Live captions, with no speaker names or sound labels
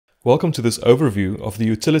Welcome to this overview of the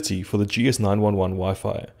utility for the GS-911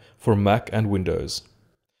 Wi-Fi for Mac and Windows.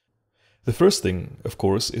 The first thing, of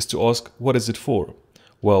course, is to ask, what is it for?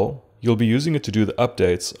 Well, you'll be using it to do the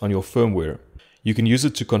updates on your firmware. You can use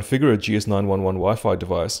it to configure a GS-911 Wi-Fi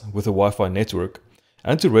device with a Wi-Fi network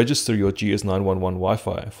and to register your GS-911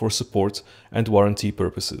 Wi-Fi for support and warranty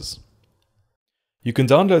purposes. You can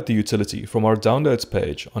download the utility from our downloads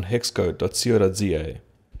page on hexcode.co.za.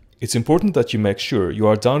 It's important that you make sure you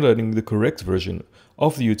are downloading the correct version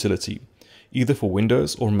of the utility, either for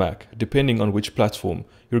Windows or Mac, depending on which platform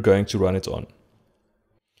you're going to run it on.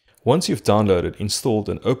 Once you've downloaded, installed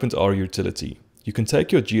and opened our utility, you can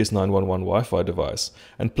take your GS-911 Wi-Fi device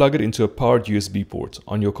and plug it into a powered USB port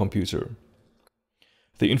on your computer.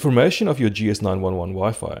 The information of your GS-911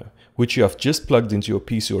 Wi-Fi, which you have just plugged into your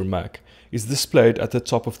PC or Mac, is displayed at the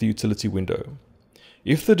top of the utility window.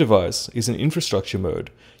 If the device is in infrastructure mode,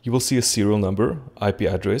 you will see a serial number, IP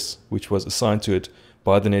address, which was assigned to it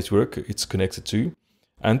by the network it's connected to,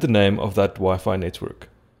 and the name of that Wi-Fi network.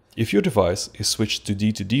 If your device is switched to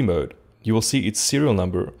D2D mode, you will see its serial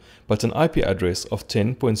number, but an IP address of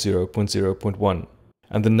 10.0.0.1,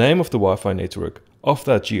 and the name of the Wi-Fi network of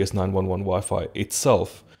that GS-911 Wi-Fi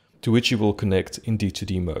itself, to which you will connect in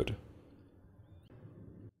D2D mode.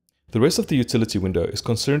 The rest of the utility window is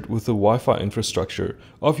concerned with the Wi-Fi infrastructure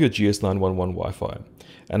of your GS-911 Wi-Fi.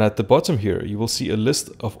 And at the bottom here, you will see a list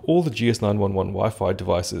of all the GS-911 Wi-Fi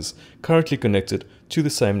devices currently connected to the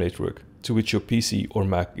same network to which your PC or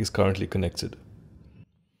Mac is currently connected.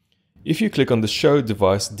 If you click on the Show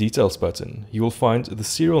Device Details button, you will find the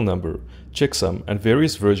serial number, checksum, and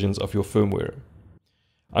various versions of your firmware.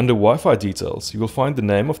 Under Wi-Fi Details, you will find the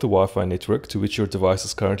name of the Wi-Fi network to which your device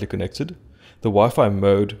is currently connected, the Wi-Fi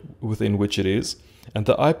mode within which it is, and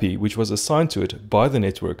the IP which was assigned to it by the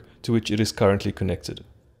network to which it is currently connected.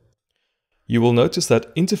 You will notice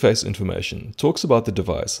that interface information talks about the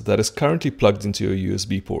device that is currently plugged into your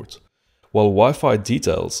USB port, while Wi-Fi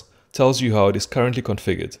details tells you how it is currently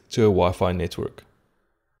configured to a Wi-Fi network.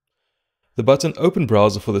 The button Open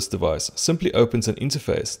Browser for this device simply opens an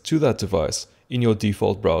interface to that device in your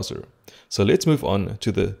default browser. So let's move on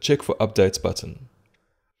to the Check for Updates button.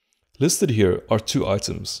 Listed here are two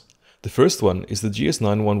items. The first one is the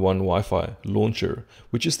GS-911 Wi-Fi launcher,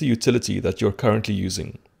 which is the utility that you're currently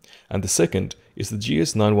using. And the second is the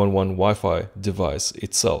GS-911 Wi-Fi device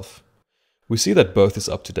itself. We see that both is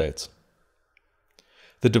up to date.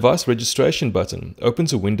 The device registration button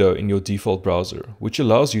opens a window in your default browser, which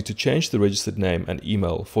allows you to change the registered name and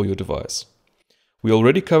email for your device. We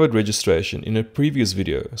already covered registration in a previous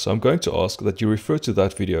video, so I'm going to ask that you refer to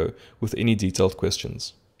that video with any detailed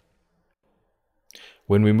questions.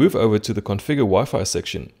 When we move over to the Configure Wi-Fi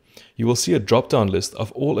section, you will see a drop-down list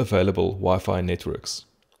of all available Wi-Fi networks.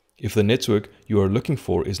 If the network you are looking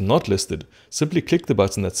for is not listed, simply click the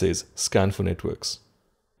button that says Scan for Networks.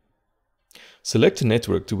 Select a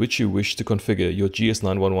network to which you wish to configure your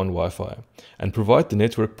GS-911 Wi-Fi and provide the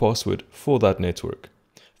network password for that network.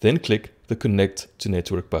 Then click the Connect to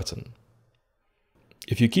Network button.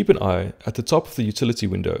 If you keep an eye at the top of the utility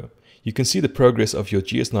window, you can see the progress of your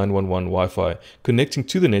GS-911 Wi-Fi connecting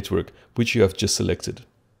to the network which you have just selected.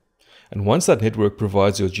 And once that network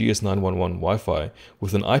provides your GS-911 Wi-Fi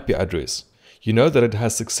with an IP address, you know that it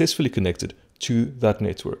has successfully connected to that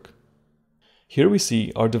network. Here we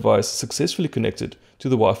see our device successfully connected to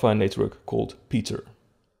the Wi-Fi network called Peter.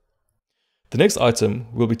 The next item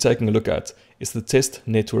we'll be taking a look at is the Test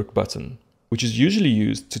Network button, which is usually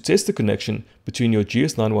used to test the connection between your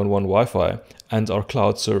GS-911 Wi-Fi and our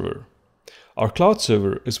cloud server. Our cloud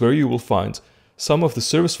server is where you will find some of the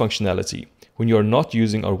service functionality when you are not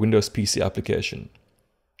using our Windows PC application.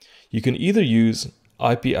 You can either use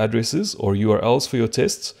IP addresses or URLs for your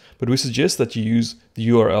tests, but we suggest that you use the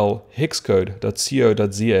URL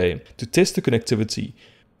hexcode.co.za to test the connectivity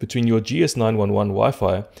between your GS-911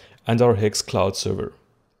 Wi-Fi and our Hex cloud server.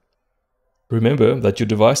 Remember that your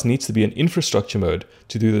device needs to be in infrastructure mode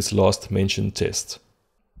to do this last mentioned test.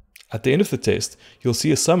 At the end of the test, you'll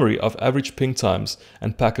see a summary of average ping times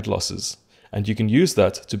and packet losses, and you can use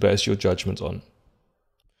that to base your judgment on.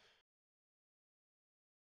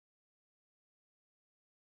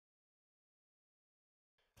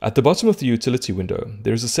 At the bottom of the utility window,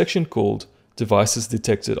 there is a section called Devices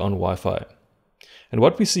Detected on Wi-Fi. And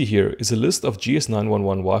what we see here is a list of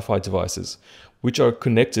GS-911 Wi-Fi devices which are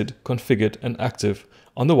connected, configured, and active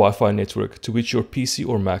on the Wi-Fi network to which your PC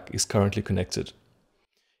or Mac is currently connected.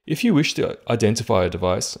 If you wish to identify a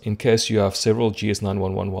device, in case you have several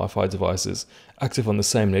GS-911 Wi-Fi devices active on the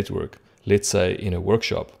same network, let's say in a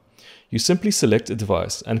workshop, you simply select a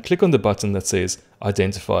device and click on the button that says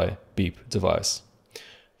Identify Beep Device.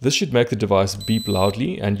 This should make the device beep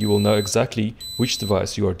loudly and you will know exactly which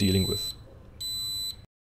device you are dealing with.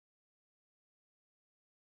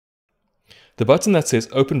 The button that says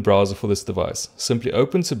Open Browser for this device simply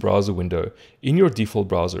opens a browser window in your default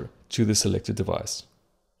browser to the selected device.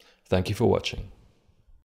 Thank you for watching.